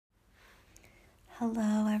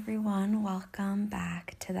Hello, everyone. Welcome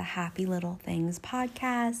back to the Happy Little Things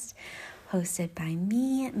podcast, hosted by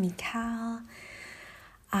me, Mikal.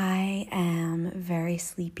 I am very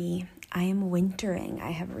sleepy. I am wintering,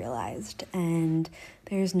 I have realized, and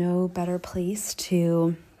there's no better place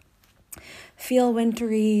to feel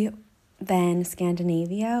wintry than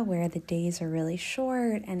Scandinavia, where the days are really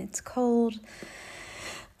short and it's cold.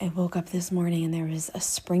 I woke up this morning and there was a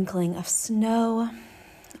sprinkling of snow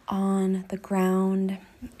on the ground,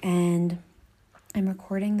 and I'm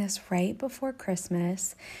recording this right before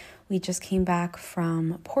Christmas. We just came back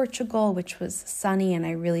from Portugal, which was sunny, and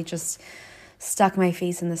I really just stuck my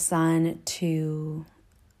face in the sun to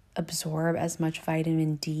absorb as much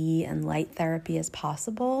vitamin D and light therapy as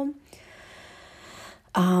possible.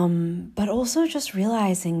 But also just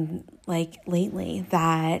realizing lately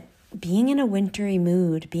that being in a wintry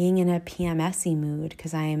mood, being in a PMSy mood,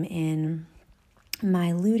 because I am in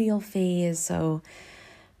my luteal phase, so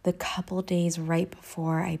the couple days right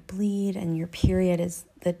before I bleed, and your period is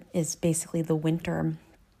basically the winter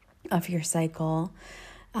of your cycle.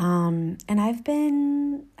 And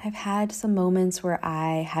I've had some moments where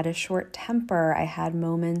I had a short temper. I had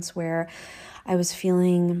moments where I was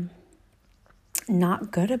feeling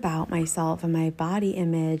not good about myself and my body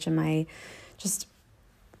image and my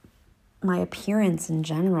appearance in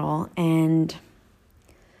general. And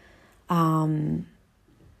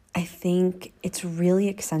I think it's really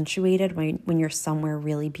accentuated when you're somewhere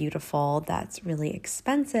really beautiful that's really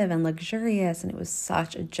expensive and luxurious. And it was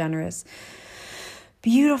such a generous,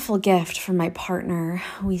 beautiful gift from my partner.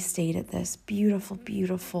 We stayed at this beautiful,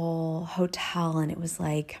 beautiful hotel, and it was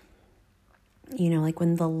like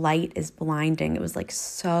when the light is blinding, it was like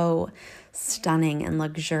so stunning and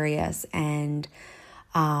luxurious and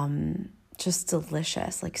just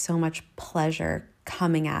delicious, like so much pleasure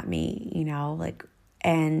coming at me,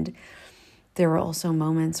 and there were also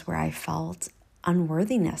moments where I felt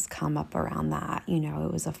unworthiness come up around that.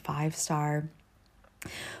 It was a 5-star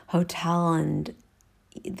hotel, and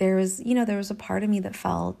there was a part of me that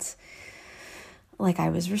felt like I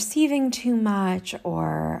was receiving too much,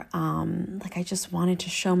 or like I just wanted to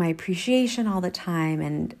show my appreciation all the time.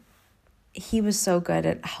 And he was so good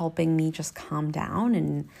at helping me just calm down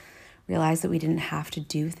and realize that we didn't have to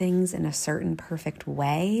do things in a certain perfect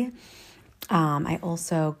way. I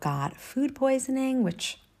also got food poisoning,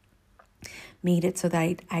 which made it so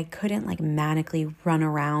that I couldn't manically run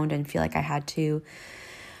around and feel like I had to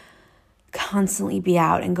constantly be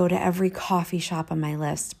out and go to every coffee shop on my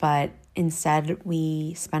list. But instead,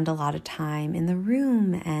 we spent a lot of time in the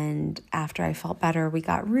room. And after I felt better, we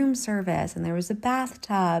got room service, and there was a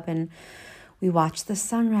bathtub, and we watched the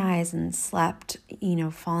sunrise and slept,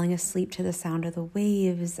 falling asleep to the sound of the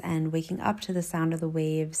waves and waking up to the sound of the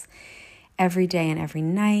waves every day and every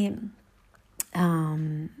night.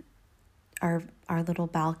 Our little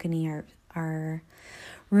balcony, our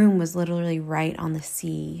room was literally right on the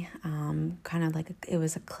sea, kind of like it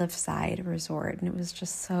was a cliffside resort, and it was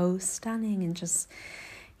just so stunning and just,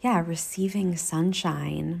 receiving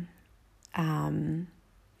sunshine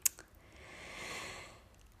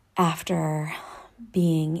after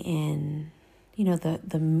being in,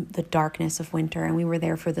 the darkness of winter. And we were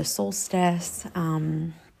there for the solstice.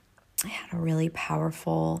 I had a really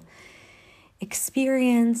powerful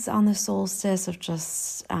experience on the solstice of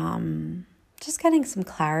just getting some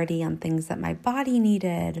clarity on things that my body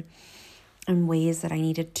needed and ways that I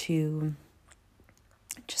needed to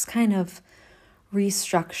just kind of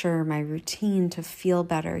restructure my routine to feel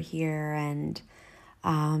better here. And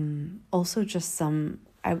also just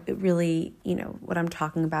what I'm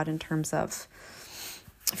talking about in terms of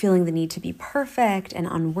feeling the need to be perfect and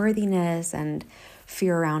unworthiness and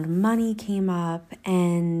fear around money came up.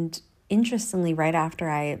 And interestingly, right after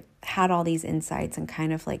I had all these insights and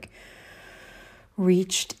kind of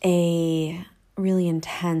reached a really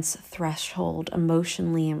intense threshold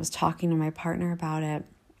emotionally and was talking to my partner about it,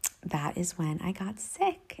 that is when I got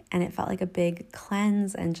sick. And it felt like a big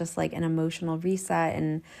cleanse and just like an emotional reset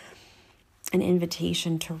and an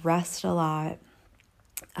invitation to rest a lot.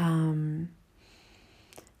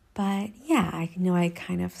 But yeah, I know I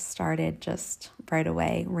kind of started just right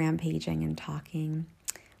away rampaging and talking,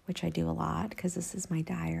 which I do a lot because this is my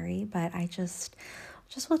diary. But I just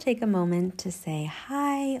will take a moment to say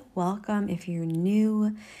hi, welcome if you're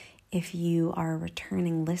new. If you are a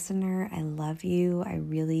returning listener, I love you. I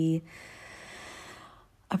really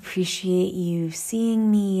appreciate you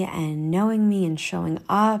seeing me and knowing me and showing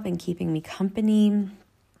up and keeping me company.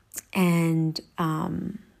 And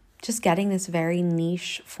just getting this very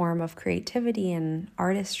niche form of creativity and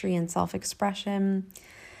artistry and self-expression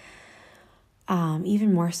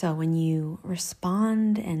even more so when you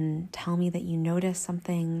respond and tell me that you noticed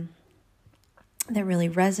something that really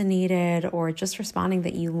resonated, or just responding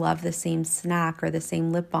that you love the same snack or the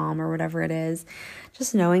same lip balm or whatever it is,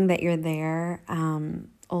 just knowing that you're there.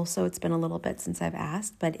 Also, it's been a little bit since I've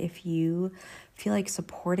asked, but if you feel like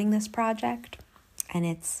supporting this project and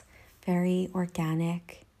it's very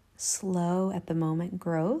organic, slow at the moment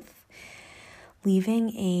growth, leaving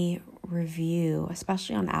a review,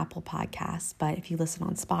 especially on Apple Podcasts, but if you listen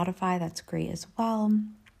on Spotify, that's great as well.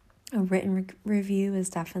 A written review is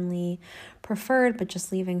definitely preferred, but just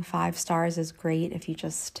leaving 5 stars is great if you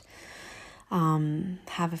just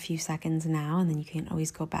have a few seconds now, and then you can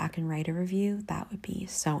always go back and write a review. That would be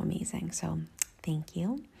so amazing. So thank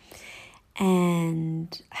you.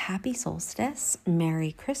 And happy solstice.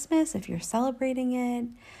 Merry Christmas if you're celebrating it.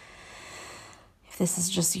 If this is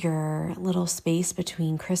just your little space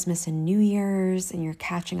between Christmas and New Year's and you're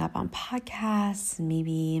catching up on podcasts and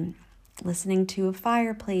maybe listening to a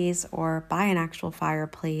fireplace or by an actual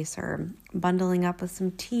fireplace or bundling up with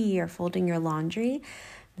some tea or folding your laundry,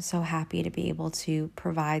 I'm so happy to be able to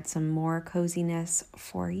provide some more coziness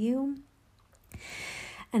for you.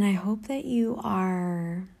 And I hope that you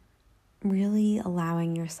are really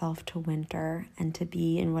allowing yourself to winter and to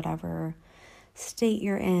be in whatever state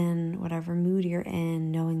you're in, whatever mood you're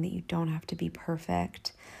in, knowing that you don't have to be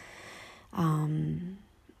perfect.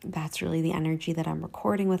 That's really the energy that I'm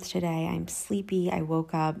recording with today. I'm sleepy. I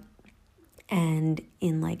woke up and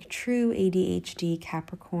in like true ADHD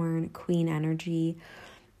Capricorn Queen energy,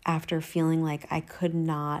 after feeling like I could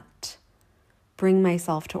not bring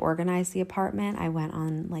myself to organize the apartment, I went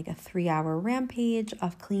on like a 3-hour rampage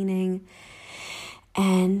of cleaning.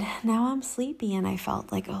 And now I'm sleepy and I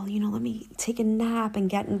felt like, let me take a nap and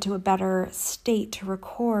get into a better state to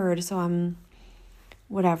record. So I'm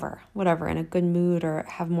whatever, in a good mood or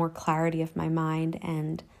have more clarity of my mind.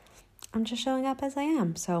 And I'm just showing up as I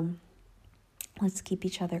am. So let's keep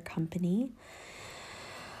each other company.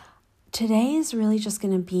 Today is really just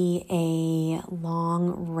going to be a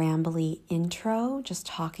long, rambly intro, just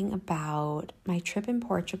talking about my trip in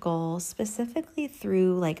Portugal, specifically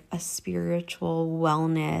through like a spiritual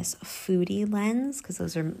wellness foodie lens, because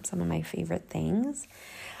those are some of my favorite things.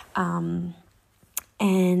 And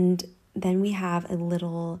then we have a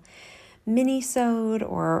little mini-sode,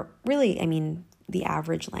 or really, the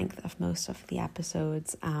average length of most of the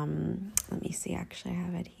episodes. Let me see, actually I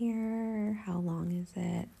have it here. How long is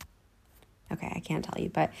it? Okay, I can't tell you,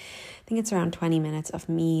 but I think it's around 20 minutes of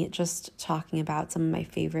me just talking about some of my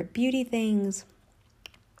favorite beauty things.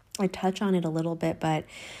 I touch on it a little bit, but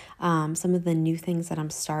some of the new things that I'm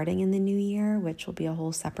starting in the new year, which will be a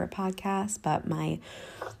whole separate podcast, but my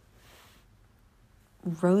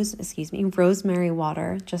rosemary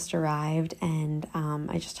water just arrived, and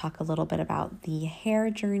I just talk a little bit about the hair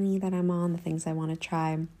journey that I'm on, the things I want to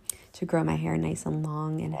try to grow my hair nice and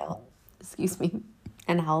long and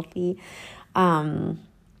healthy.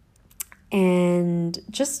 And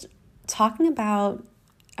just talking about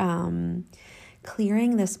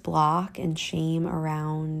clearing this block and shame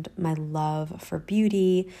around my love for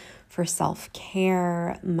beauty, for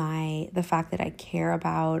self-care, the fact that I care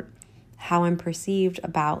about how I'm perceived,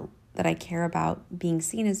 that I care about being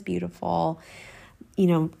seen as beautiful,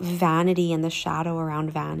 vanity and the shadow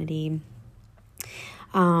around vanity.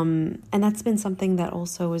 And that's been something that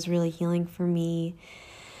also was really healing for me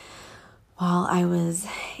while I was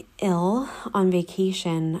ill on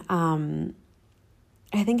vacation.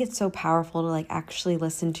 I think it's so powerful to actually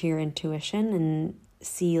listen to your intuition and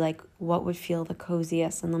see what would feel the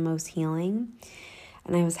coziest and the most healing.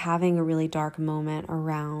 And I was having a really dark moment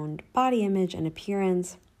around body image and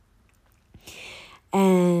appearance.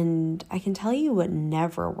 And I can tell you what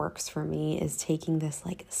never works for me is taking this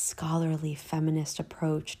scholarly feminist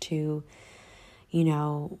approach to,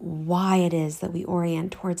 why it is that we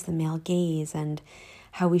orient towards the male gaze and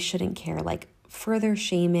how we shouldn't care. Further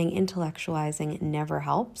shaming, intellectualizing never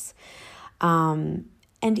helps. And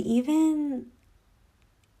even,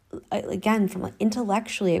 again, from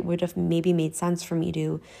intellectually, it would have maybe made sense for me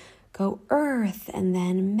to go earth and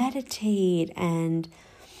then meditate and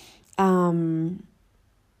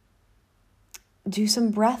do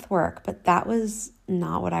some breath work. But that was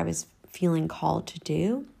not what I was feeling called to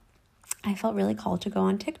do. I felt really called to go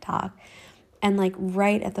on TikTok. And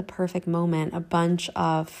right at the perfect moment, a bunch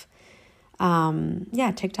of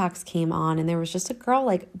TikToks came on, and there was just a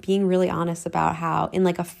girl being really honest about how, in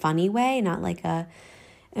a funny way, not a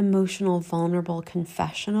emotional, vulnerable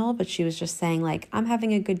confessional, but she was just saying I'm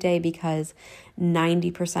having a good day because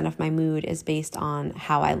 90% of my mood is based on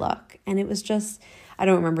how I look. And it was just, I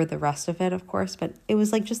don't remember the rest of it, of course, but it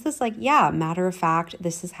was like just this like, yeah, matter of fact,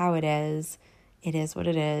 this is how it is. It is what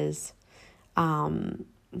it is.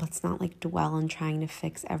 Let's not like dwell on trying to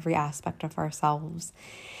fix every aspect of ourselves.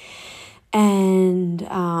 And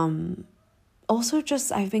also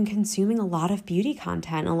just I've been consuming a lot of beauty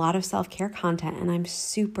content, a lot of self-care content, and I'm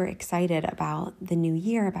super excited about the new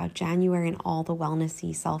year, about January and all the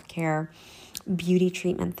wellnessy self-care beauty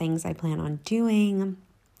treatment things I plan on doing.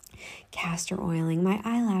 Castor oiling my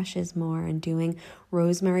eyelashes more and doing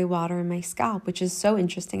rosemary water in my scalp, which is so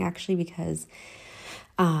interesting actually because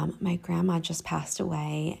my grandma just passed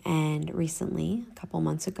away and recently, a couple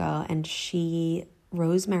months ago, and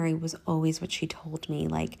rosemary was always what she told me.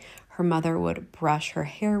 Like her mother would brush her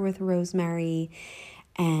hair with rosemary,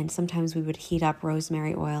 and sometimes we would heat up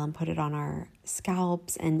rosemary oil and put it on our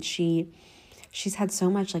scalps. And she's had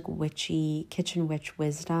so much like witchy, kitchen witch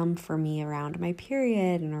wisdom for me around my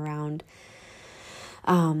period and around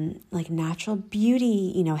like natural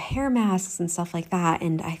beauty, hair masks and stuff like that.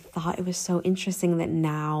 And I thought it was so interesting that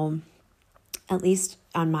now, at least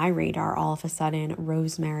on my radar, all of a sudden,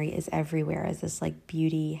 rosemary is everywhere as this like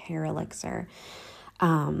beauty hair elixir.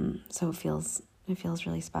 So it feels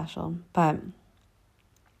really special. But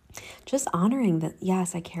just honoring that,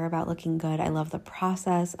 yes, I care about looking good. I love the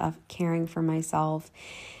process of caring for myself.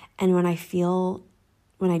 And when I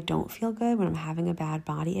don't feel good, when I'm having a bad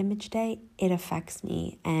body image day, it affects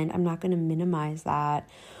me. And I'm not going to minimize that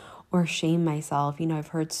or shame myself. I've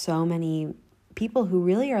heard so many people who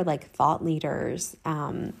really are like thought leaders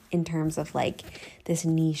in terms of like this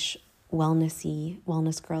niche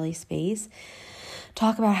wellness girly space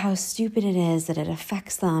talk about how stupid it is that it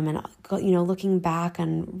affects them, and looking back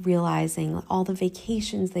and realizing all the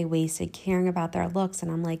vacations they wasted caring about their looks. And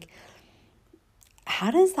I'm like, how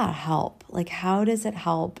does that help? Like, how does it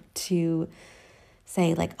help to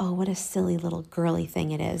say like, oh, what a silly little girly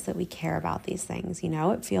thing it is that we care about these things?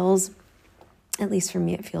 It feels, at least for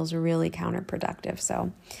me, it feels really counterproductive.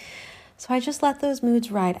 So I just let those moods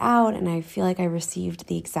ride out, and I feel like I received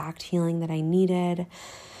the exact healing that I needed.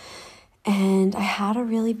 And I had a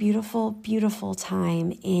really beautiful, beautiful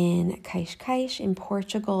time in Cascais in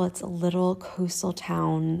Portugal. It's a little coastal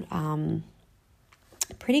town,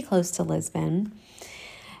 pretty close to Lisbon.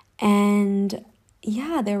 And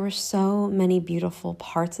yeah, there were so many beautiful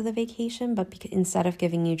parts of the vacation, but instead of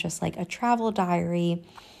giving you just like a travel diary,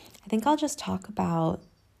 I think I'll just talk about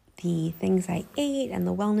the things I ate and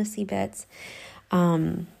the wellnessy bits.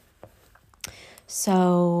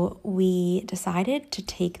 So we decided to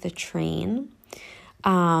take the train.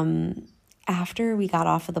 After we got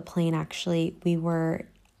off of the plane, actually, we were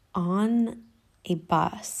on a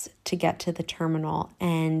bus to get to the terminal,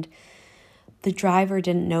 and the driver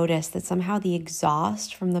didn't notice that somehow the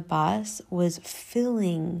exhaust from the bus was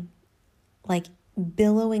filling, like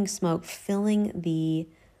billowing smoke, filling the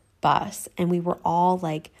bus. And we were all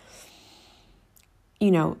like,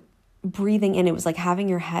 breathing in. It was like having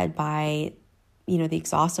your head by the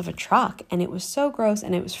exhaust of a truck. And it was so gross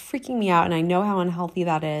and it was freaking me out. And I know how unhealthy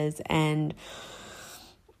that is. And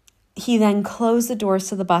he then closed the doors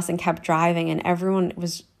to the bus and kept driving. And everyone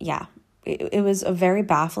was, it was a very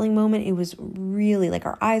baffling moment. It was really like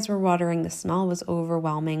our eyes were watering. The smell was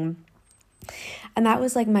overwhelming. And that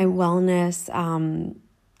was like my wellness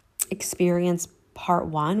experience. Part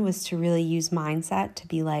one was to really use mindset to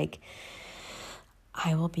be like,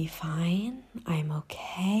 I will be fine. I'm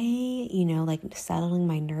okay. Like settling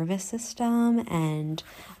my nervous system. And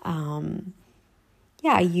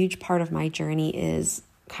a huge part of my journey is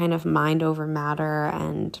kind of mind over matter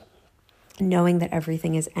and knowing that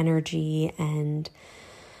everything is energy and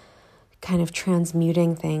kind of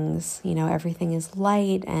transmuting things. Everything is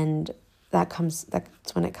light, and that's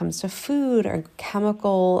when it comes to food or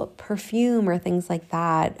chemical perfume or things like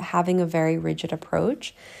that. Having a very rigid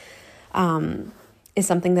approach is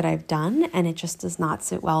something that I've done, and it just does not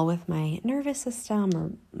sit well with my nervous system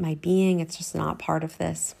or my being. It's just not part of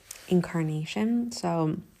this incarnation.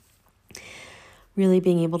 So really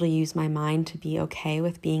being able to use my mind to be okay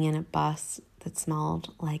with being in a bus that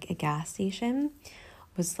smelled like a gas station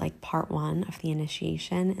was like part one of the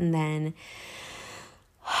initiation. And then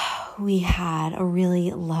we had a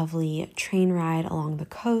really lovely train ride along the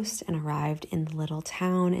coast and arrived in the little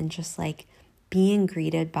town, and just like being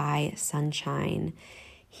greeted by sunshine,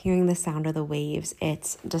 hearing the sound of the waves.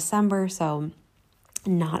 It's December, so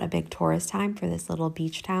not a big tourist time for this little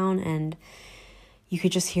beach town, and you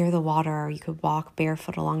could just hear the water. You could walk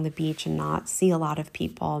barefoot along the beach and not see a lot of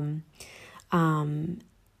people. And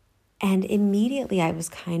immediately I was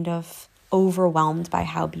kind of overwhelmed by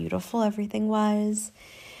how beautiful everything was,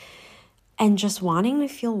 and just wanting to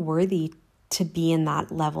feel worthy to be in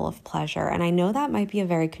that level of pleasure. And I know that might be a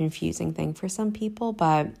very confusing thing for some people,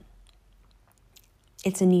 but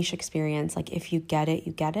it's a niche experience. Like if you get it,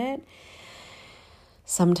 you get it.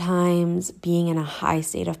 Sometimes being in a high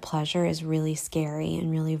state of pleasure is really scary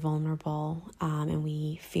and really vulnerable, and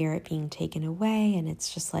we fear it being taken away. And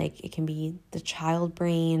it's just like, it can be the child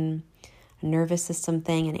brain, a nervous system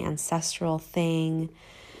thing, an ancestral thing.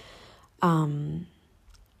 And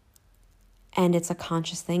it's a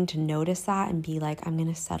conscious thing to notice that and be like, I'm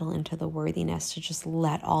going to settle into the worthiness to just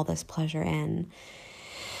let all this pleasure in.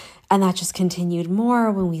 And that just continued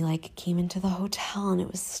more when we like came into the hotel, and it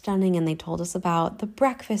was stunning. And they told us about the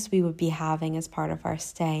breakfast we would be having as part of our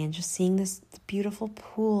stay, and just seeing this beautiful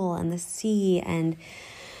pool and the sea. And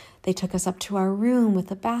they took us up to our room with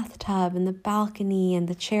the bathtub and the balcony and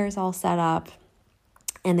the chairs all set up.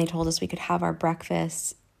 And they told us we could have our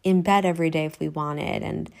breakfast in bed every day if we wanted.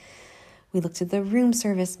 And we looked at the room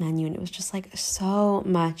service menu, and it was just like so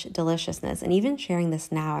much deliciousness. And even sharing this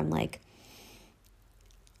now, I'm like,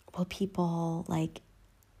 well, people like,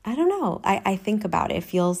 I don't know. I think about it. It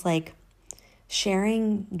feels like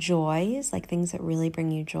sharing joys, like things that really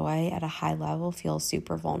bring you joy at a high level, feels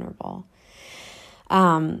super vulnerable.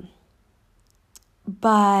 But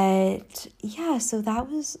yeah, so that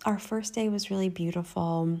was, our first day was really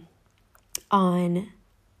beautiful. On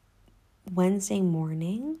Wednesday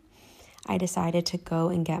morning, I decided to go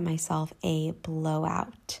and get myself a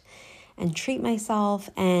blowout and treat myself.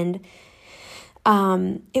 And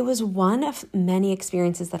it was one of many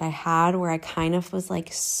experiences that I had where I kind of was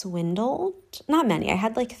like swindled. Not many. I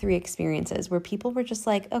had like 3 experiences where people were just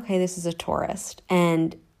like, okay, this is a tourist.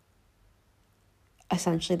 And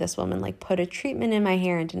essentially this woman like put a treatment in my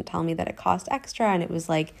hair and didn't tell me that it cost extra. And it was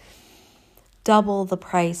like double the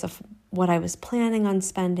price of what I was planning on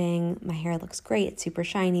spending. My hair looks great. It's super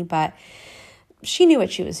shiny, but she knew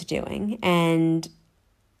what she was doing. And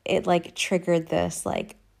it like triggered this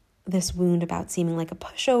wound about seeming like a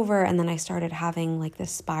pushover. And then I started having like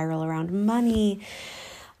this spiral around money.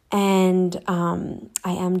 And I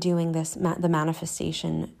am doing this, the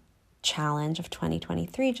manifestation challenge of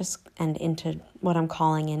 2023, and into what I'm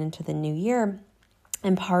calling into the new year.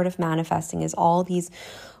 And part of manifesting is all these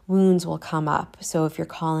wounds will come up. So if you're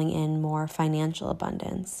calling in more financial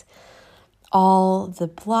abundance, all the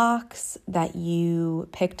blocks that you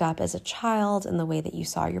picked up as a child and the way that you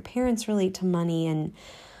saw your parents relate to money, and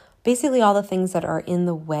basically all the things that are in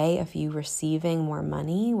the way of you receiving more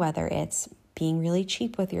money, whether it's being really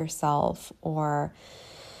cheap with yourself or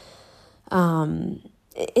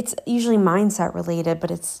it's usually mindset related,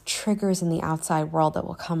 but it's triggers in the outside world that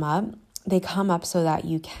will come up. They come up so that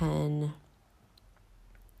you can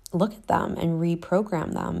look at them and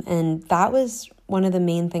reprogram them. And that was one of the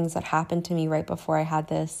main things that happened to me right before I had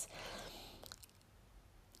this.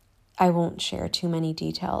 I won't share too many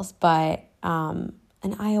details, but an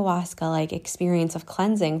ayahuasca like experience of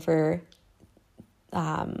cleansing for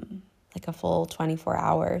like a full 24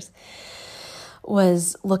 hours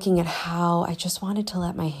was looking at how I just wanted to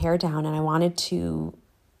let my hair down, and I wanted to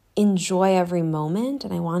enjoy every moment,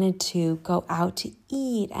 and I wanted to go out to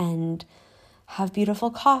eat and have beautiful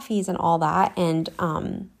coffees and all that, and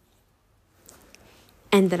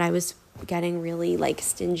that I was getting really like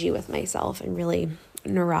stingy with myself and really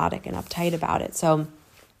neurotic and uptight about it. So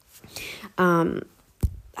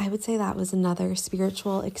I would say that was another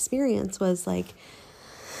spiritual experience, was like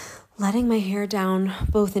letting my hair down,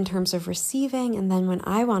 both in terms of receiving, and then when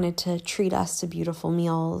I wanted to treat us to beautiful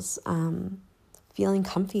meals, feeling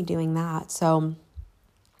comfy doing that. So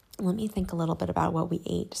let me think a little bit about what we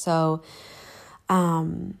ate. So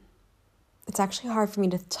it's actually hard for me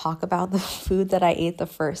to talk about the food that I ate the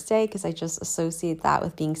first day because I just associate that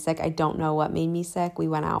with being sick. I don't know what made me sick. We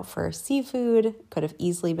went out for seafood, could have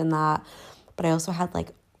easily been that. But I also had like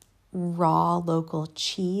raw local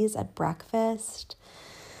cheese at breakfast.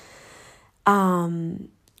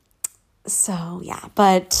 So yeah,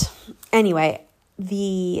 but anyway,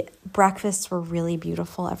 the breakfasts were really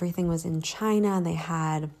beautiful. Everything was in China. They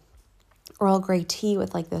had Earl Grey tea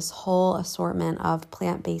with like this whole assortment of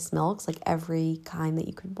plant-based milks, like every kind that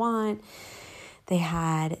you could want. They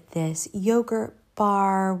had this yogurt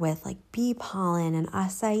bar with like bee pollen and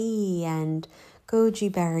acai and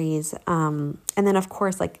goji berries. And then of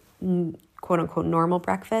course, like quote unquote normal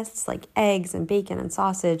breakfasts, like eggs and bacon and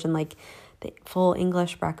sausage and like the full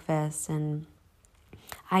English breakfast. And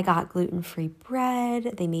I got gluten-free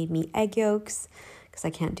bread. They made me egg yolks because I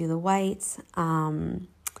can't do the whites.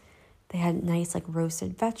 They had nice like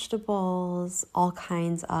roasted vegetables, all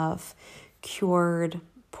kinds of cured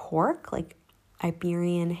pork, like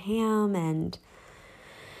Iberian ham and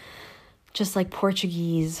just like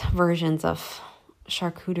Portuguese versions of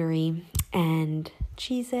charcuterie and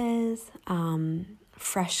cheeses.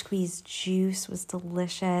 Fresh squeezed juice was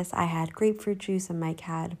delicious. I had grapefruit juice and Mike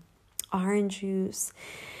had orange juice.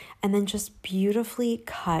 And then just beautifully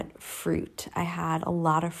cut fruit. I had a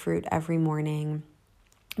lot of fruit every morning.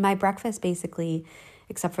 My breakfast basically,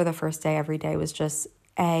 except for the first day, every day was just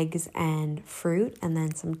eggs and fruit and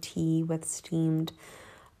then some tea with steamed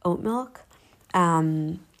oat milk.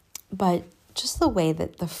 But just the way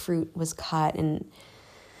that the fruit was cut, and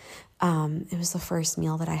it was the first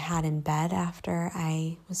meal that I had in bed after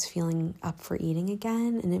I was feeling up for eating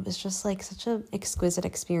again. And it was just like such an exquisite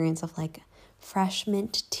experience of like fresh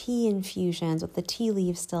mint tea infusions with the tea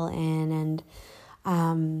leaves still in. And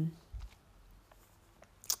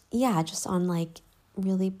just on like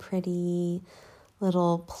really pretty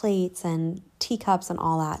little plates and teacups and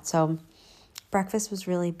all that. So breakfast was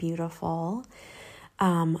really beautiful.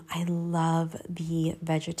 I love the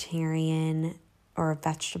vegetarian or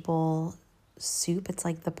vegetable soup. It's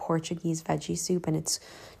like the Portuguese veggie soup, and it's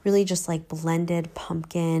really just like blended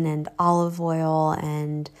pumpkin and olive oil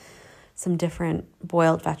and some different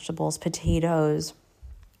boiled vegetables, potatoes.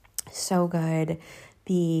 So good.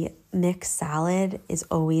 The mixed salad is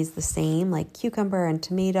always the same, like cucumber and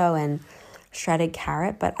tomato and shredded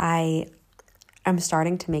carrot, but I'm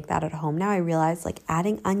starting to make that at home now. I realize like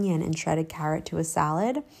adding onion and shredded carrot to a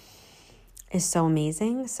salad is so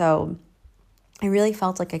amazing. So I really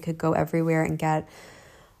felt like I could go everywhere and get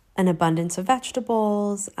an abundance of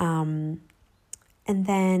vegetables. And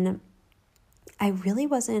then I really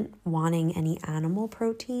wasn't wanting any animal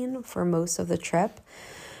protein for most of the trip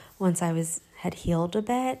once I had healed a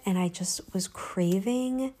bit. And I just was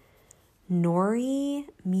craving nori,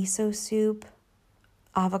 miso soup,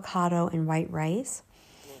 avocado, and white rice.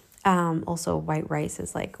 Also, white rice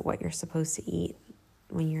is like what you're supposed to eat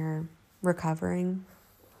when you're recovering.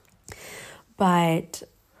 But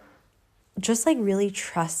just like really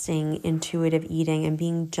trusting intuitive eating and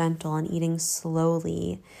being gentle and eating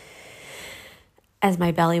slowly as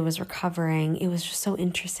my belly was recovering, it was just so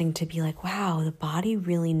interesting to be like, wow, the body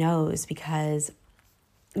really knows, because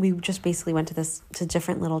we just basically went to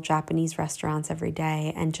different little Japanese restaurants every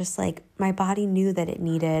day. And just like my body knew that it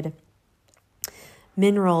needed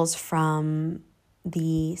minerals from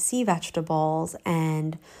the sea vegetables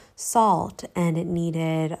and salt, and it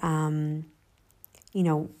needed,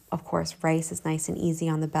 of course, rice is nice and easy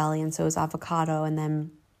on the belly, and so is avocado. And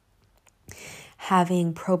then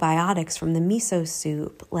having probiotics from the miso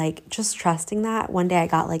soup, like just trusting that. One day I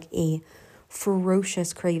got like a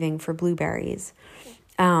ferocious craving for blueberries.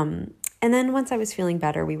 And then once I was feeling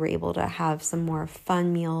better, we were able to have some more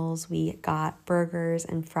fun meals. We got burgers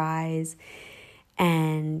and fries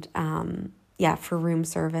and, for room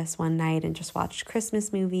service one night, and just watched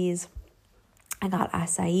Christmas movies. I got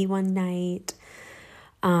acai one night.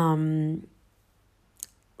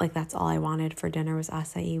 That's all I wanted for dinner was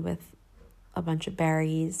acai with a bunch of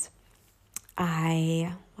berries.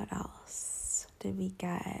 What else did we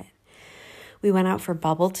get? We went out for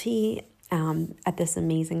bubble tea at this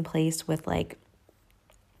amazing place with like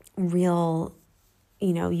real,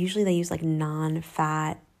 usually they use like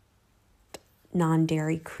non-fat,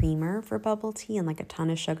 non-dairy creamer for bubble tea and like a ton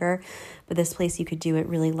of sugar. But this place you could do it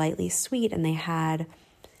really lightly sweet, and they had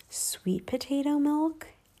sweet potato milk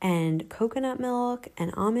and coconut milk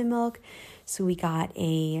and almond milk. So we got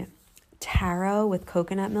a taro with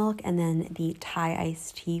coconut milk and then the Thai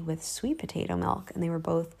iced tea with sweet potato milk. And they were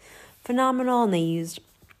both phenomenal, and they used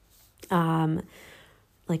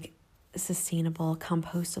sustainable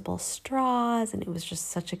compostable straws, and it was just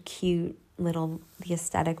such a cute the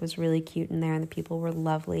aesthetic was really cute in there, and the people were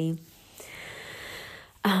lovely.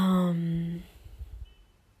 What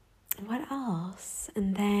else?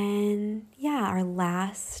 And then, our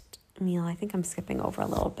last meal, I think I'm skipping over a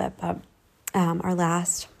little bit, but our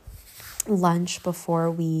last lunch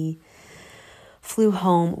before we flew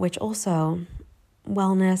home, which also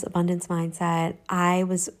wellness, abundance mindset. I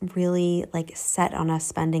was really set on us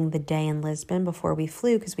spending the day in Lisbon before we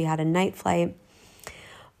flew because we had a night flight.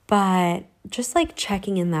 But just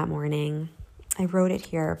checking in that morning, I wrote it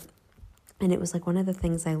here, and it was one of the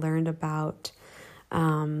things I learned about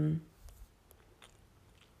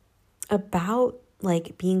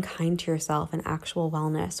being kind to yourself and actual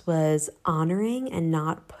wellness was honoring and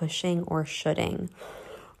not pushing or shoulding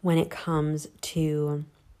when it comes to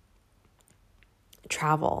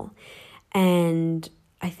travel. And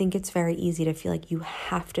I think it's very easy to feel like you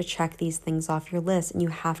have to check these things off your list and you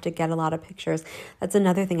have to get a lot of pictures. That's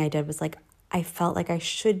another thing I did was I felt like I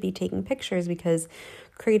should be taking pictures because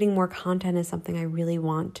creating more content is something I really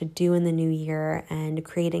want to do in the new year, and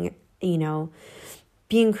creating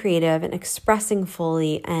being creative and expressing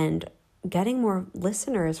fully and getting more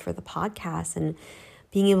listeners for the podcast and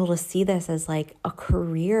being able to see this as like a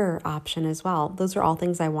career option as well. Those are all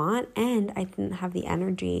things I want. And I didn't have the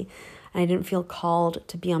energy and I didn't feel called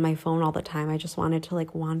to be on my phone all the time. I just wanted to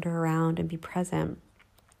like wander around and be present.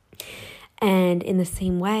 And in the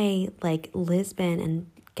same way, like Lisbon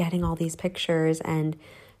and getting all these pictures and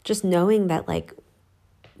just knowing that like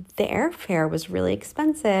the airfare was really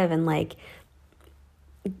expensive and like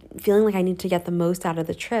feeling like I need to get the most out of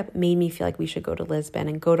the trip made me feel like we should go to Lisbon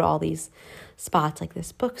and go to all these spots like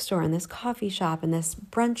this bookstore and this coffee shop and this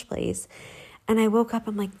brunch place. And I woke up,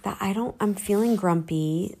 I'm like, I'm feeling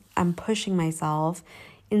grumpy. I'm pushing myself.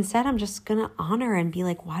 Instead, I'm just going to honor and be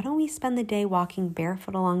like, why don't we spend the day walking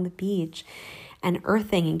barefoot along the beach and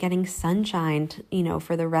earthing and getting sunshine,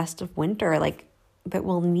 for the rest of winter, like that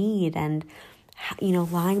we'll need. And,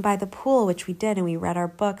 lying by the pool, which we did, and we read our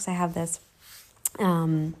books. I have this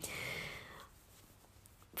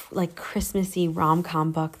like Christmassy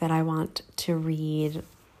rom-com book that I want to read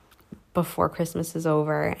before Christmas is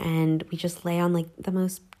over, and we just lay on like the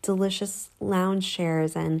most delicious lounge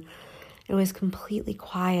chairs, and it was completely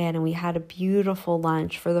quiet, and we had a beautiful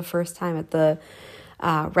lunch for the first time at the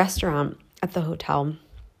restaurant at the hotel,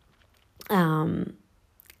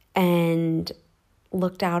 and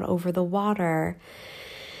looked out over the water.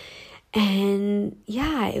 And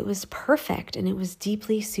yeah, it was perfect and it was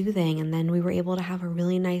deeply soothing. And then we were able to have a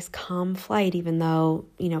really nice calm flight, even though,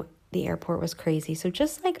 the airport was crazy. So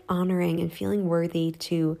just like honoring and feeling worthy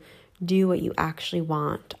to do what you actually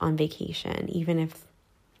want on vacation, even if,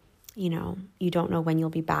 you don't know when you'll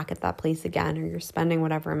be back at that place again, or you're spending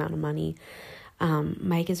whatever amount of money.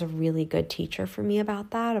 Mike is a really good teacher for me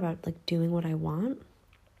about that, about like doing what I want.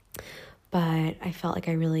 But I felt like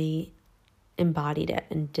I really embodied it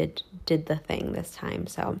and did the thing this time.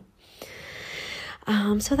 So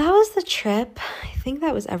that was the trip. I think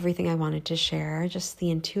that was everything I wanted to share. Just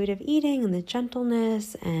the intuitive eating and the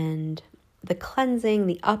gentleness and the cleansing,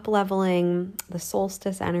 the up-leveling, the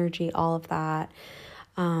solstice energy, all of that.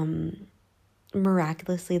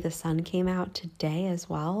 Miraculously, the sun came out today as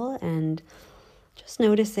well. And just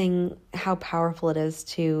noticing how powerful it is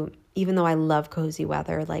to, even though I love cozy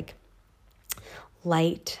weather, like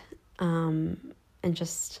light, and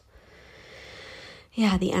just,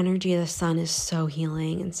 the energy of the sun is so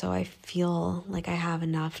healing. And so I feel like I have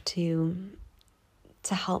enough to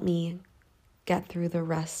help me get through the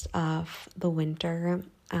rest of the winter.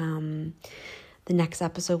 The next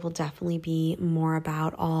episode will definitely be more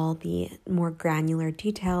about all the more granular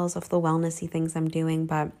details of the wellnessy things I'm doing.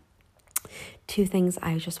 But two things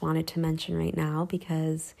I just wanted to mention right now,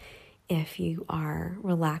 because if you are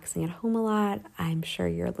relaxing at home a lot, I'm sure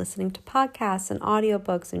you're listening to podcasts and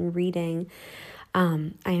audiobooks and reading.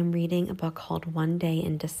 I am reading a book called One Day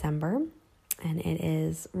in December, and it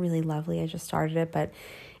is really lovely. I just started it, but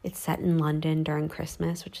it's set in London during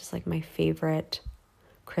Christmas, which is like my favorite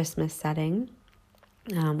Christmas setting.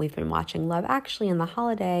 We've been watching Love Actually and The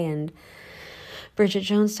Holiday and Bridget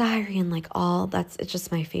Jones' Diary and like it's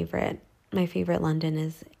just my favorite. My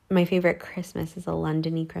favorite Christmas is a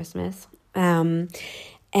London-y Christmas.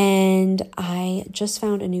 And I just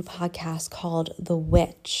found a new podcast called The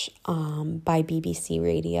Witch by BBC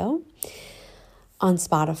Radio on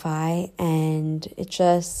Spotify. And it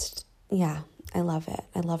just, I love it.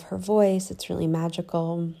 I love her voice. It's really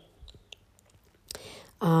magical.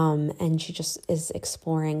 And she just is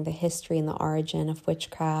exploring the history and the origin of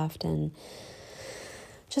witchcraft and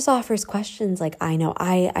just offers questions. Like, I know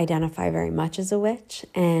I identify very much as a witch,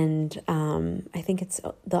 and I think it's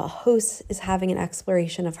the host is having an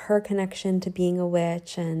exploration of her connection to being a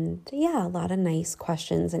witch, and a lot of nice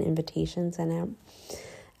questions and invitations in it.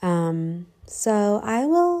 So I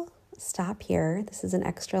will stop here. This is an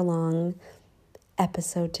extra long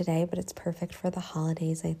episode today, but it's perfect for the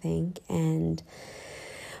holidays, I think, and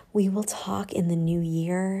we will talk in the new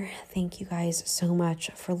year. Thank you guys so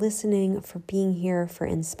much for listening, for being here, for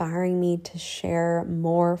inspiring me to share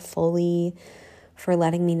more fully, for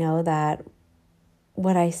letting me know that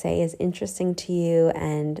what I say is interesting to you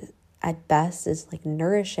and at best is like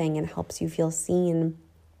nourishing and helps you feel seen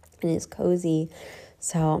and is cozy.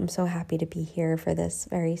 So I'm so happy to be here for this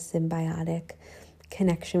very symbiotic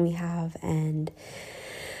connection we have, and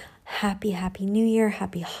happy New Year,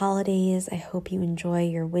 happy holidays. I hope you enjoy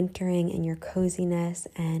your wintering and your coziness,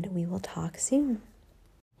 and we will talk soon.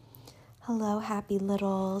 Hello, happy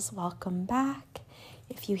littles. Welcome back.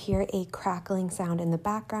 If you hear a crackling sound in the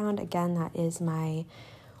background, again, that is my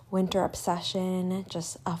winter obsession,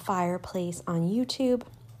 just a fireplace on YouTube.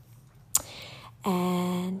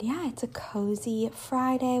 And yeah, it's a cozy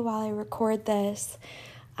Friday while I record this.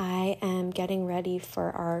 I am getting ready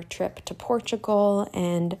for our trip to Portugal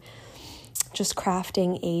and just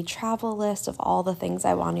crafting a travel list of all the things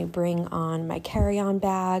I want to bring on my carry-on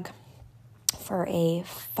bag for a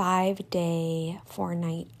 5-day,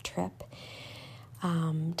 4-night trip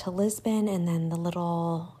to Lisbon and then the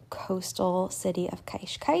little coastal city of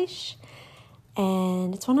Cascais.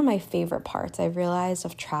 And it's one of my favorite parts, I realized,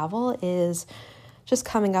 of travel is just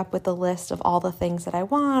coming up with a list of all the things that I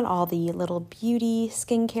want, all the little beauty,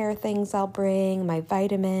 skincare things I'll bring, my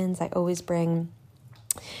vitamins. I always bring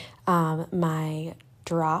my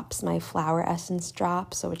drops, my flower essence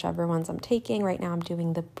drops, so whichever ones I'm taking. Right now I'm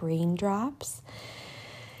doing the brain drops.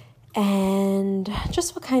 And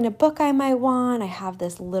just what kind of book I might want. I have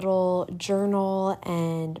this little journal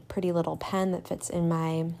and pretty little pen that fits in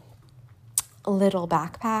my little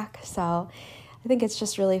backpack. So I think it's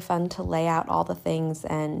just really fun to lay out all the things,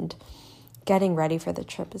 and getting ready for the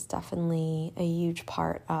trip is definitely a huge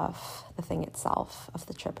part of the thing itself, of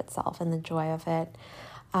the trip itself and the joy of it.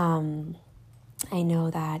 I know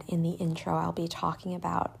that in the intro I'll be talking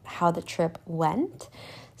about how the trip went.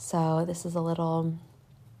 So this is a little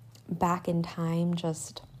back in time,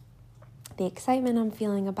 just the excitement I'm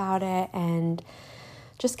feeling about it, and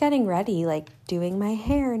just getting ready, like doing my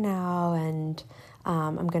hair now, and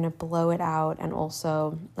I'm going to blow it out, and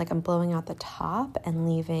also like I'm blowing out the top and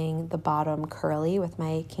leaving the bottom curly with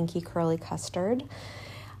my kinky curly custard.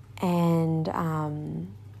 And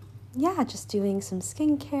yeah, just doing some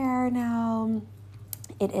skincare now.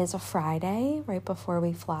 It is a Friday right before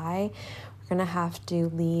we fly. We're going to have to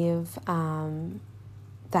leave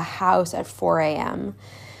the house at 4 a.m.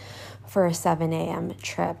 for a 7 a.m.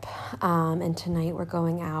 trip. And tonight we're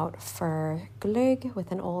going out for glögg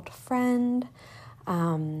with an old friend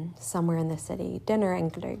somewhere in the city. Dinner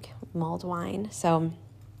and glögg, mulled wine. So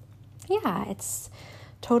yeah, it's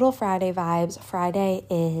total Friday vibes. Friday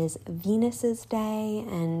is Venus's day,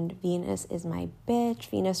 and Venus is my bitch.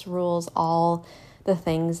 Venus rules all the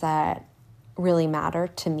things that really matter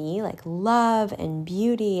to me, like love and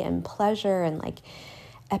beauty and pleasure and like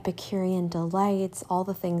Epicurean delights, all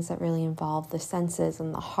the things that really involve the senses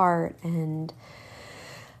and the heart. And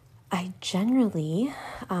I generally,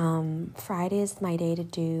 Friday is my day to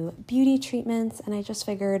do beauty treatments, and I just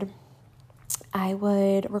figured I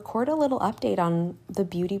would record a little update on the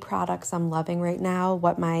beauty products I'm loving right now,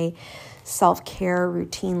 what my self-care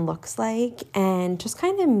routine looks like, and just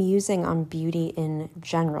kind of musing on beauty in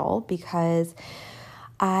general, because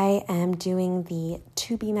I am doing the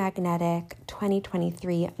To Be Magnetic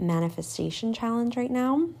 2023 Manifestation Challenge right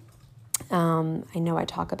now. I know I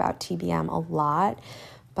talk about TBM a lot,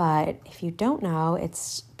 but if you don't know,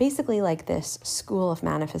 it's basically like this school of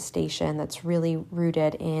manifestation that's really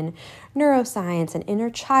rooted in neuroscience and inner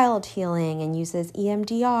child healing, and uses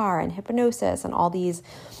EMDR and hypnosis and all these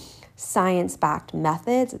science-backed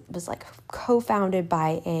methods. It was like co-founded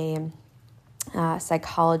by a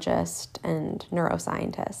psychologist and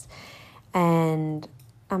neuroscientist. And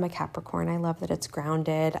I'm a Capricorn. I love that it's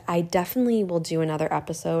grounded. I definitely will do another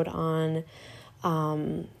episode on,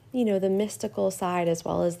 the mystical side, as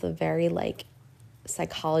well as the very like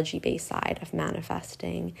psychology-based side of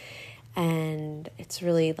manifesting. And it's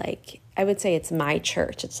really like, I would say it's my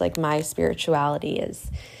church. It's like my spirituality is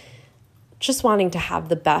just wanting to have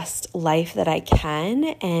the best life that I can,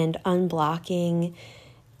 and unblocking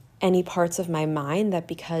any parts of my mind that,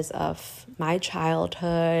 because of my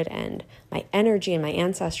childhood and my energy and my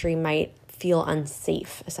ancestry, might feel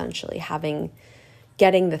unsafe, essentially,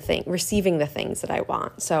 receiving the things that I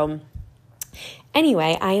want. So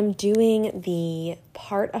anyway, I am doing the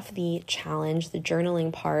part of the challenge, the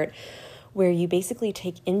journaling part, where you basically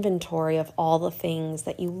take inventory of all the things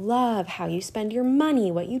that you love, how you spend your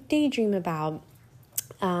money, what you daydream about,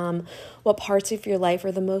 what parts of your life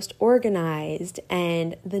are the most organized.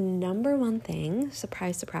 And the number one thing,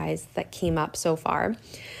 surprise, surprise, that came up so far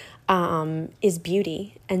is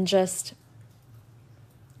beauty, and just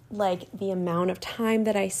like the amount of time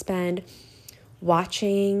that I spend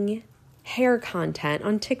watching hair content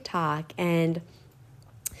on TikTok, and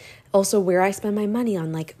also where I spend my money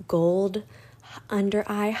on like gold under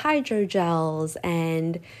eye hydrogels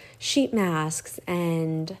and sheet masks,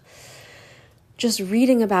 and just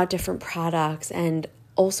reading about different products, and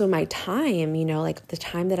also my time, like the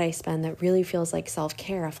time that I spend that really feels like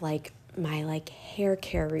self-care, of like my like hair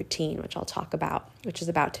care routine, which I'll talk about, which is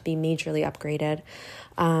about to be majorly upgraded,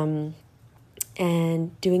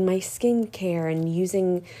 and doing my skincare and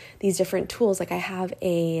using these different tools. Like I have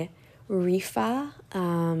a Rifa,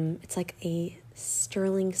 it's like a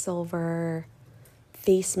sterling silver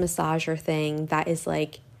face massager thing that is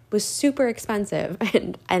like, was super expensive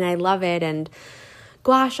and I love it. And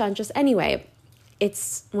gua sha, just anyway,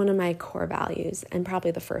 it's one of my core values and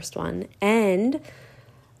probably the first one. And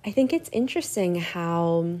I think it's interesting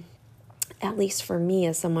how, at least for me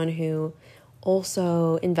as someone who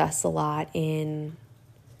also invests a lot in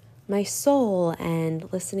my soul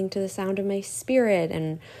and listening to the sound of my spirit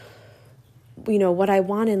and, you know, what I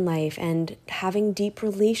want in life and having deep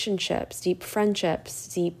relationships, deep friendships,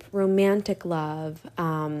 deep romantic love.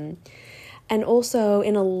 And also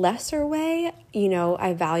in a lesser way, you know,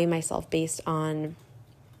 I value myself based on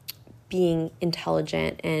being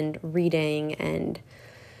intelligent and reading, and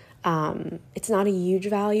it's not a huge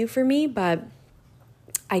value for me, but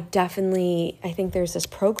I think there's this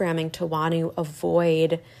programming to want to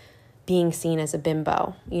avoid being seen as a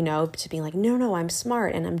bimbo, you know, to be like, no, I'm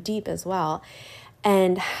smart and I'm deep as well.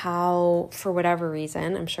 And how, for whatever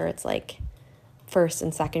reason, I'm sure it's like first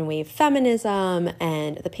and second wave feminism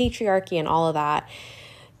and the patriarchy and all of that,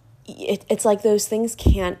 it's like those things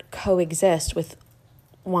can't coexist with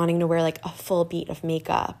wanting to wear like a full beat of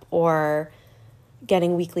makeup or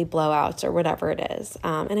getting weekly blowouts or whatever it is.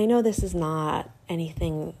 And I know this is not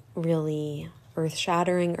anything really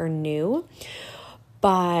earth-shattering or new,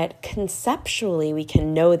 but conceptually we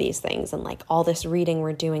can know these things. And like all this reading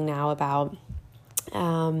we're doing now about,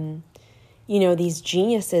 you know, these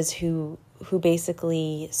geniuses who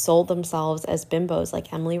basically sold themselves as bimbos,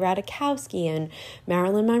 like Emily Ratajkowski and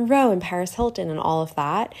Marilyn Monroe and Paris Hilton and all of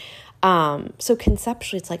that. So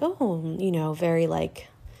conceptually it's like, oh, you know, very like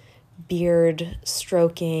beard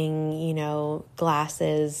stroking, you know,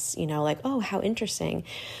 glasses, you know, like, oh, how interesting.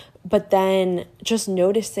 But then just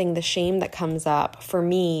noticing the shame that comes up for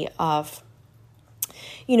me of,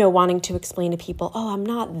 you know, wanting to explain to people, oh, I'm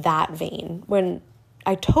not that vain, when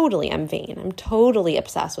I totally am vain. I'm totally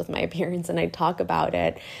obsessed with my appearance and I talk about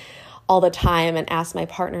it all the time and ask my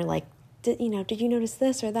partner, like, did you notice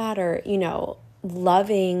this or that? Or, you know,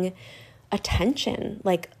 loving attention.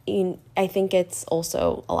 Like, I think it's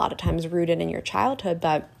also a lot of times rooted in your childhood,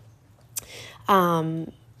 but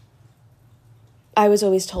I was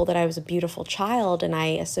always told that I was a beautiful child and I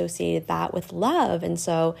associated that with love. And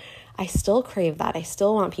so I still crave that. I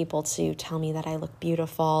still want people to tell me that I look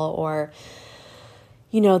beautiful, or,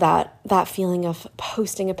 you know, that feeling of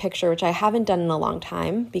posting a picture, which I haven't done in a long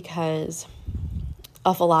time because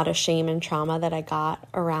of a lot of shame and trauma that I got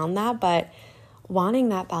around that, but wanting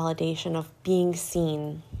that validation of being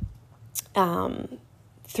seen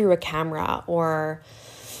through a camera or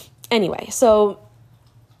anyway. So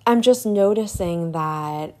I'm just noticing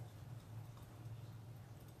that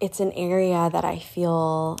it's an area that I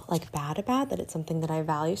feel like bad about, that it's something that I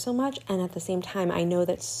value so much. And at the same time, I know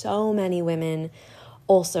that so many women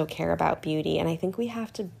also care about beauty. And I think we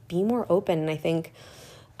have to be more open. And I think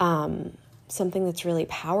something that's really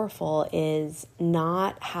powerful is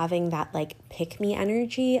not having that like pick me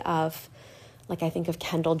energy of, like, I think of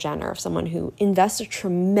Kendall Jenner, of someone who invests a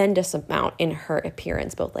tremendous amount in her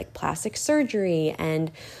appearance, both like plastic surgery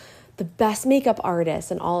and the best makeup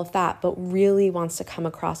artist and all of that, but really wants to come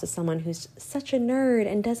across as someone who's such a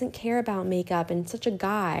nerd and doesn't care about makeup and such a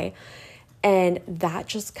guy. And that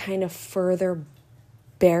just kind of further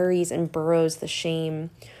buries and burrows the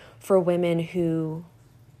shame for women who,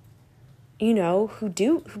 you know, who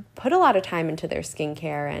put a lot of time into their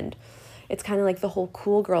skincare. And it's kind of like the whole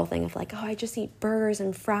cool girl thing of like, oh, I just eat burgers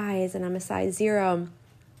and fries and I'm a size 0.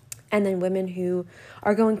 And then women who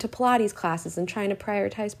are going to Pilates classes and trying to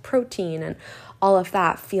prioritize protein and all of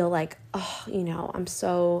that feel like, oh, you know, I'm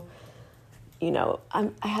so, you know,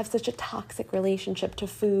 I have such a toxic relationship to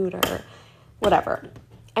food or whatever.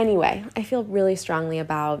 Anyway, I feel really strongly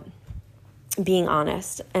about being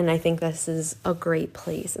honest. And I think this is a great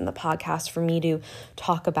place in the podcast for me to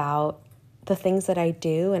talk about the things that I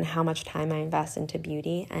do and how much time I invest into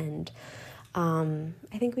beauty. And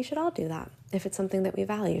I think we should all do that if it's something that we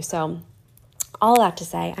value. So all that to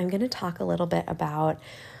say, I'm going to talk a little bit about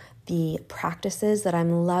the practices that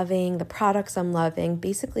I'm loving, the products I'm loving,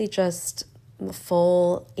 basically just the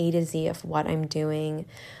full A to Z of what I'm doing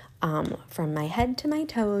from my head to my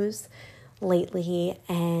toes lately.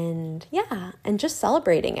 And yeah, and just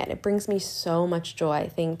celebrating it. It brings me so much joy. I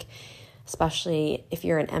think, especially if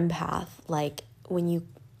you're an empath, like when you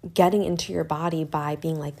getting into your body by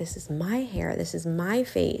being like, this is my hair, this is my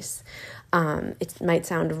face. It might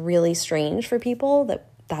sound really strange for people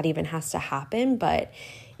that even has to happen, but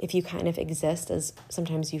if you kind of exist as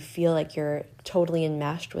sometimes you feel like you're totally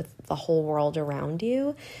enmeshed with the whole world around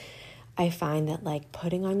you, I find that like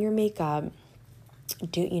putting on your makeup,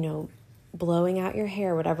 blowing out your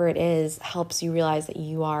hair, whatever it is, helps you realize that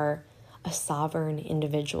you are a sovereign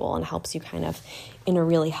individual and helps you kind of, in a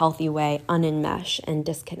really healthy way, unenmesh and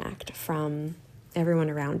disconnect from everyone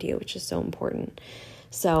around you, which is so important.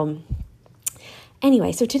 So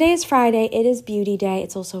anyway, so today is Friday. It is Beauty Day.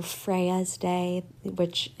 It's also Freya's Day,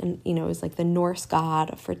 which, is like the Norse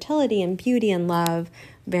god of fertility and beauty and love,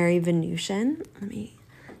 very Venusian. Let me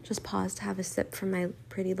just pause to have a sip from my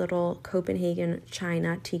pretty little Copenhagen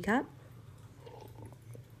China teacup.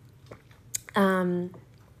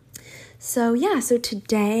 So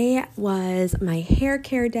today was my hair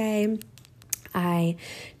care day. I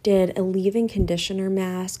did a leave-in conditioner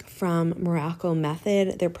mask from Morocco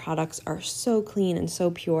Method. Their products are so clean and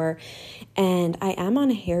so pure, and I am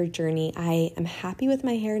on a hair journey. I am happy with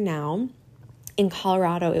my hair now. In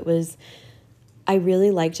Colorado, I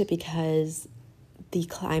really liked it because the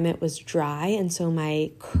climate was dry, and so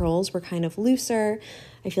my curls were kind of looser.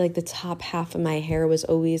 I feel like the top half of my hair was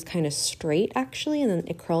always kind of straight, actually, and then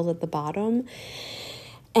it curls at the bottom.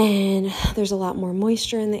 And there's a lot more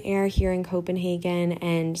moisture in the air here in Copenhagen,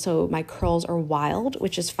 and so my curls are wild,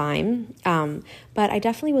 which is fine. But I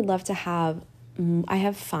definitely would love to I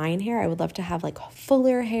have fine hair. I would love to have like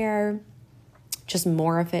fuller hair, just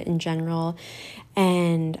more of it in general,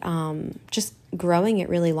 and just growing it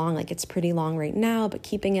really long. Like it's pretty long right now, but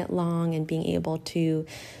keeping it long and being able to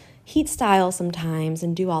heat style sometimes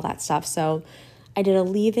and do all that stuff. So I did a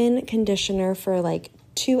leave-in conditioner for like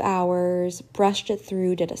 2 hours, brushed it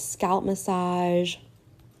through, did a scalp massage,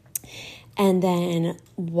 and then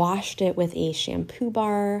washed it with a shampoo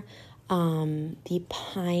bar, the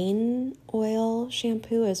pine oil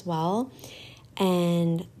shampoo as well,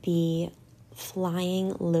 and the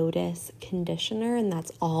Flying Lotus conditioner, and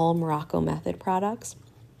that's all Morocco Method products.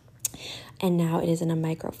 And now it is in a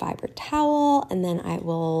microfiber towel, and then I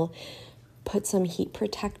will put some heat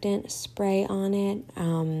protectant spray on it,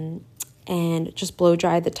 and just blow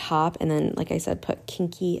dry the top, and then, like I said, put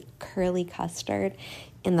kinky curly custard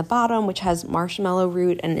in the bottom, which has marshmallow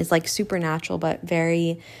root and is like super natural but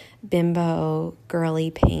very bimbo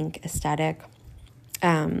girly pink aesthetic.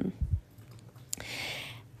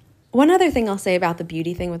 One other thing I'll say about the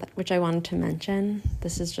beauty thing, which I wanted to mention,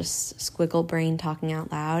 this is just squiggle brain talking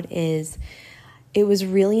out loud, is it was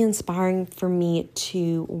really inspiring for me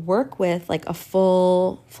to work with like a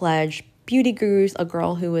full-fledged beauty guru, a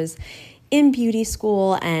girl who was in beauty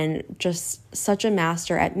school and just such a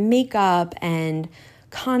master at makeup and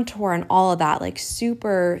contour and all of that, like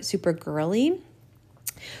super, super girly,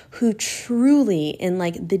 who truly, in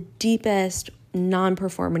like the deepest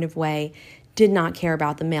non-performative way, did not care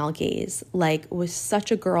about the male gaze, like was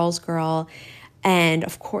such a girl's girl. And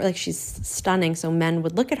of course, like she's stunning, so men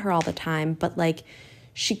would look at her all the time, but like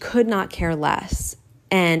she could not care less.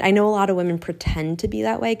 And I know a lot of women pretend to be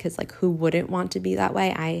that way because like who wouldn't want to be that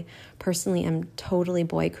way? I personally am totally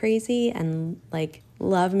boy crazy and like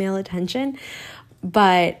love male attention,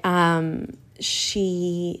 but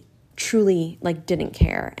she truly like didn't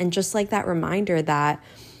care. And just like that reminder that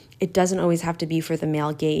it doesn't always have to be for the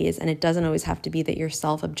male gaze, and it doesn't always have to be that you're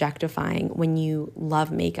self-objectifying when you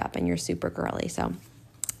love makeup and you're super girly. So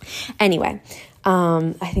anyway,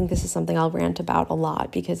 I think this is something I'll rant about a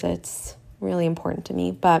lot because it's really important to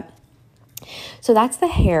me. But so that's the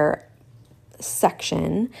hair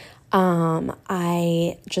section.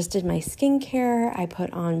 I just did my skincare. I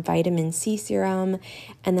put on vitamin C serum,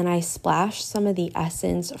 and then I splashed some of the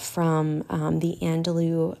essence from the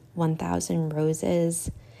Andalou 1000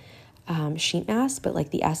 Roses sheet mask, but like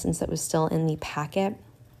the essence that was still in the packet,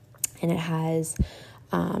 and it has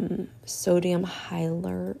hyaluronic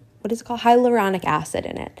acid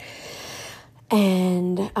in it.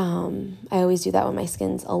 And I always do that when my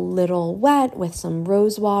skin's a little wet with some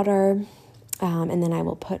rose water. And then I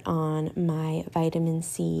will put on my vitamin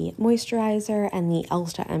C moisturizer and the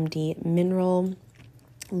Elsta MD mineral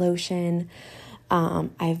lotion.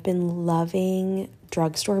 I've been loving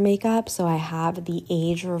drugstore makeup, so I have the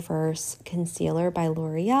Age Reverse Concealer by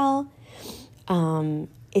L'Oreal.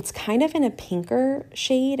 It's kind of in a pinker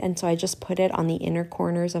shade, and so I just put it on the inner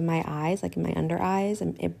corners of my eyes, like in my under eyes,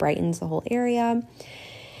 and it brightens the whole area.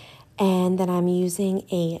 And then I'm using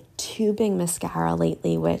a tubing mascara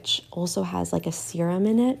lately, which also has like a serum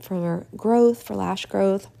in it for growth, for lash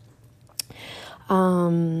growth.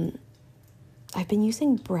 I've been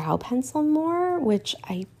using brow pencil more, which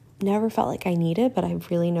I never felt like I needed, but I've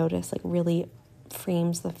really noticed like really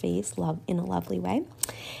frames the face in a lovely way.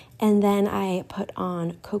 And then I put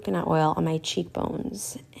on coconut oil on my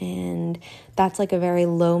cheekbones, and that's like a very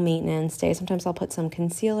low maintenance day. Sometimes I'll put some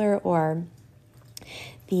concealer or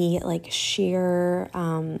the like sheer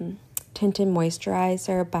tinted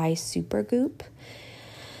moisturizer by Supergoop.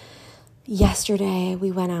 yesterday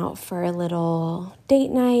we went out for a little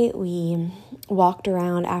date night. We walked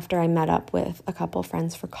around after I met up with a couple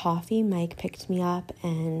friends for coffee. Mike picked me up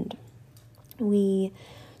and we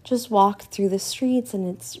just walked through the streets, and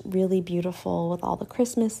it's really beautiful with all the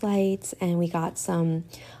Christmas lights. And we got some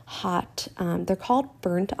hot, they're called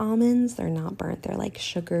burnt almonds. They're not burnt. They're like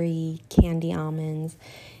sugary candy almonds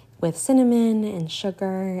with cinnamon and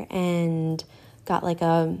sugar, and got like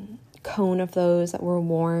a cone of those that were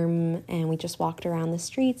warm. And we just walked around the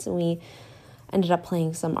streets, and we ended up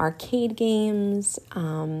playing some arcade games.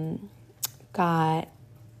 Got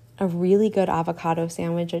a really good avocado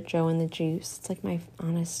sandwich at Joe and the Juice. It's like my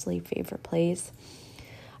honestly favorite place.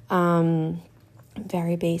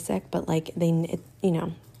 Very basic, but like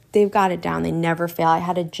they've got it down. They never fail. I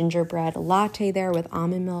had a gingerbread latte there with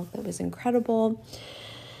almond milk that was incredible.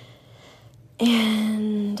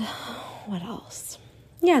 And what else?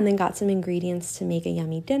 Yeah, and then got some ingredients to make a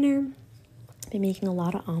yummy dinner. Been making a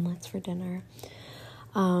lot of omelets for dinner.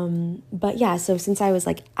 But yeah, so since I was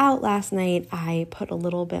like out last night, I put a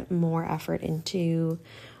little bit more effort into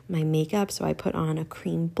my makeup. So I put on a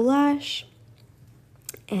cream blush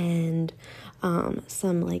and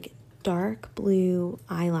some like dark blue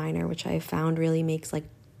eyeliner, which I found really makes like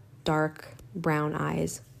dark brown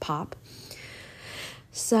eyes pop.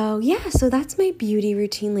 So yeah, so that's my beauty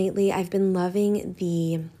routine lately. I've been loving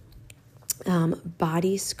the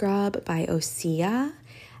body scrub by Osea.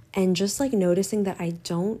 And just like noticing that I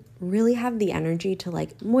don't really have the energy to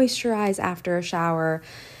like moisturize after a shower.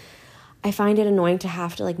 I find it annoying to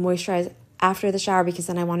have to like moisturize after the shower because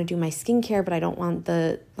then I want to do my skincare, but I don't want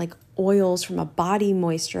the like oils from a body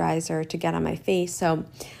moisturizer to get on my face. So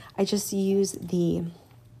I just use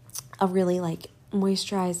a really like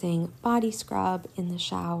moisturizing body scrub in the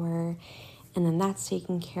shower, and then that's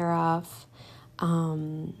taken care of.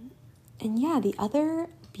 And yeah, the other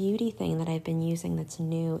beauty thing that I've been using that's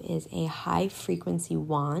new is a high frequency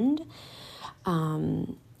wand.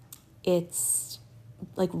 It's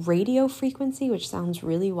like radio frequency, which sounds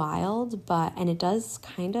really wild, and it does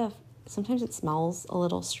sometimes it smells a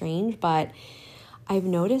little strange, but I've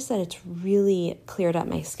noticed that it's really cleared up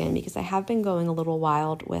my skin because I have been going a little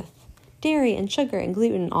wild with dairy and sugar and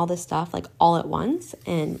gluten and all this stuff like all at once.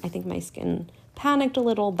 And I think my skin panicked a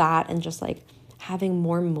little, that and just like having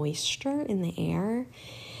more moisture in the air.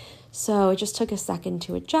 So it just took a second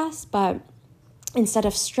to adjust, but instead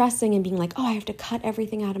of stressing and being like, oh, I have to cut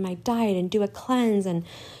everything out of my diet and do a cleanse and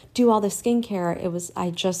do all the skincare, I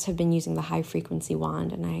just have been using the high frequency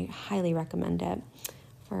wand, and I highly recommend it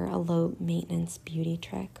for a low maintenance beauty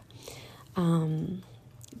trick.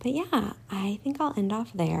 But yeah, I think I'll end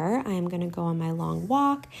off there. I'm going to go on my long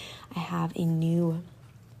walk. I have a new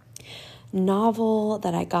novel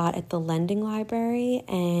that I got at the lending library,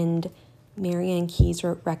 and Marianne Keyes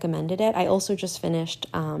recommended it. I also just finished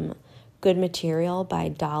Good Material by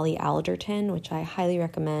Dolly Alderton, which I highly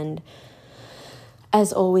recommend.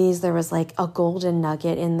 As always, there was like a golden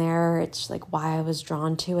nugget in there. It's like why I was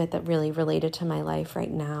drawn to it that really related to my life right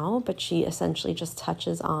now. But she essentially just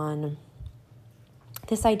touches on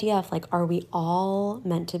this idea of like, are we all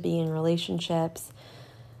meant to be in relationships?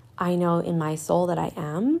 I know in my soul that I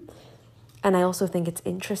am. And I also think it's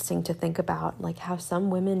interesting to think about like how some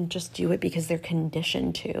women just do it because they're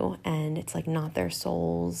conditioned to, and it's like not their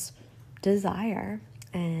soul's desire.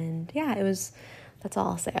 And yeah, that's all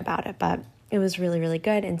I'll say about it, but it was really, really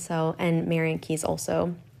good. And Marianne Keyes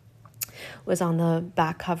also was on the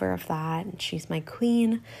back cover of that, and she's my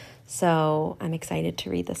queen. So I'm excited to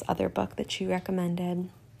read this other book that she recommended.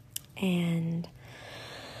 And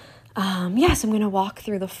so I'm going to walk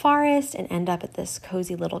through the forest and end up at this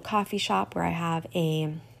cozy little coffee shop where I have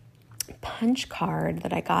a punch card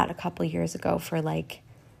that I got a couple years ago for like,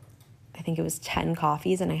 I think it was 10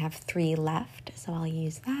 coffees, and I have 3 left. So I'll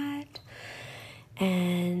use that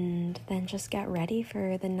and then just get ready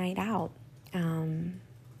for the night out.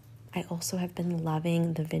 I also have been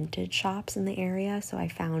loving the vintage shops in the area. So I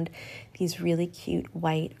found these really cute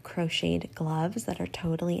white crocheted gloves that are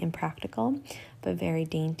totally impractical, but very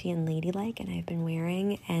dainty and ladylike, and I've been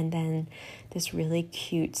wearing. And then this really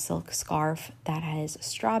cute silk scarf that has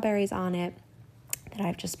strawberries on it that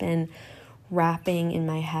I've just been wrapping in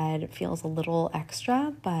my head. It feels a little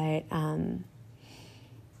extra, but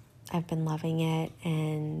I've been loving it.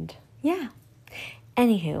 And yeah.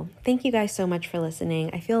 Anywho, thank you guys so much for listening.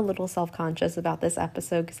 I feel a little self-conscious about this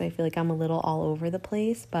episode because I feel like I'm a little all over the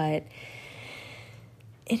place, but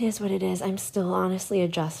it is what it is. I'm still honestly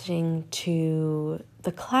adjusting to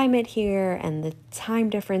the climate here and the time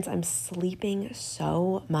difference. I'm sleeping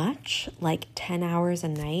so much, like 10 hours a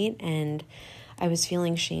night, and I was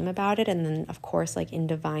feeling shame about it. And then, of course, like in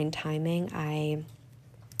divine timing, I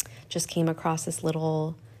just came across this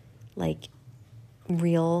little like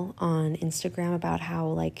reel on Instagram about how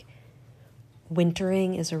like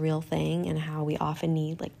wintering is a real thing and how we often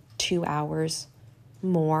need like 2 hours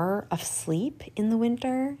more of sleep in the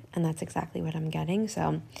winter. And that's exactly what I'm getting.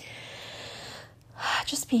 So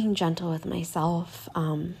just being gentle with myself.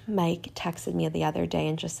 Mike texted me the other day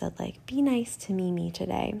and just said like, be nice to Mimi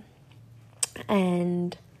today.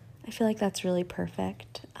 And I feel like that's really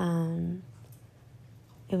perfect.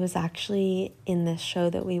 It was actually in this show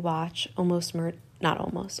that we watch,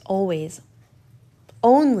 always,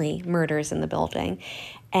 only Murders in the Building.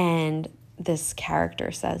 And this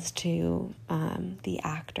character says to the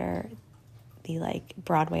actor, the like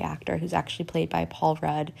Broadway actor who's actually played by Paul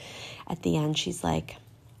Rudd, at the end, she's like,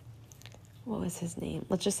 what was his name?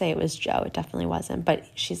 Let's just say it was Joe. It definitely wasn't. But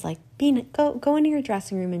she's like, go into your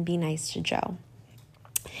dressing room and be nice to Joe.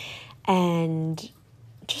 And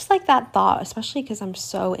just like that thought, especially because I'm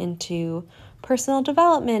so into personal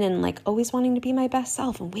development and like always wanting to be my best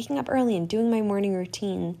self and waking up early and doing my morning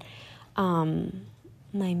routine.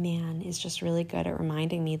 My man is just really good at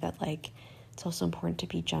reminding me that like it's also important to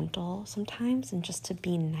be gentle sometimes and just to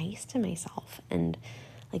be nice to myself and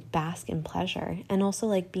like bask in pleasure, and also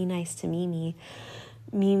like be nice to Mimi.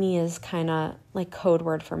 Mimi is kind of like code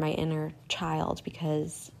word for my inner child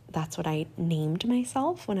because that's what I named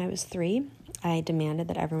myself when I was 3. I demanded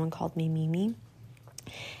that everyone called me Mimi.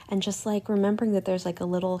 And just like remembering that there's like a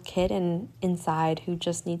little kid inside who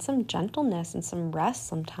just needs some gentleness and some rest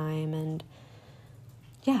sometime, and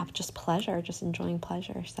yeah, just pleasure, just enjoying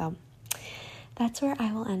pleasure. So that's where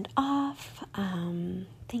I will end off.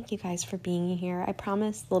 Thank you guys for being here. I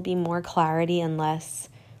promise there'll be more clarity and less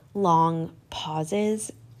long pauses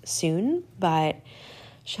soon, but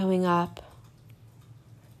showing up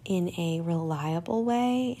in a reliable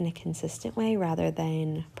way, in a consistent way, rather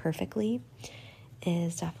than perfectly,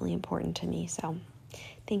 is definitely important to me. So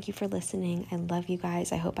thank you for listening. I love you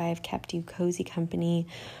guys. I hope I have kept you cozy company,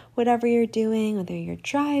 whatever you're doing, whether you're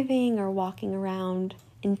driving or walking around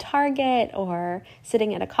in Target or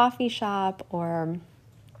sitting at a coffee shop or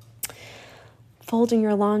folding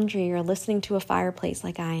your laundry or listening to a fireplace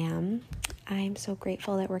like I am. I'm so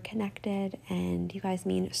grateful that we're connected, and you guys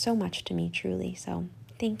mean so much to me, truly. So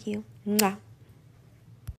thank you. Mwah.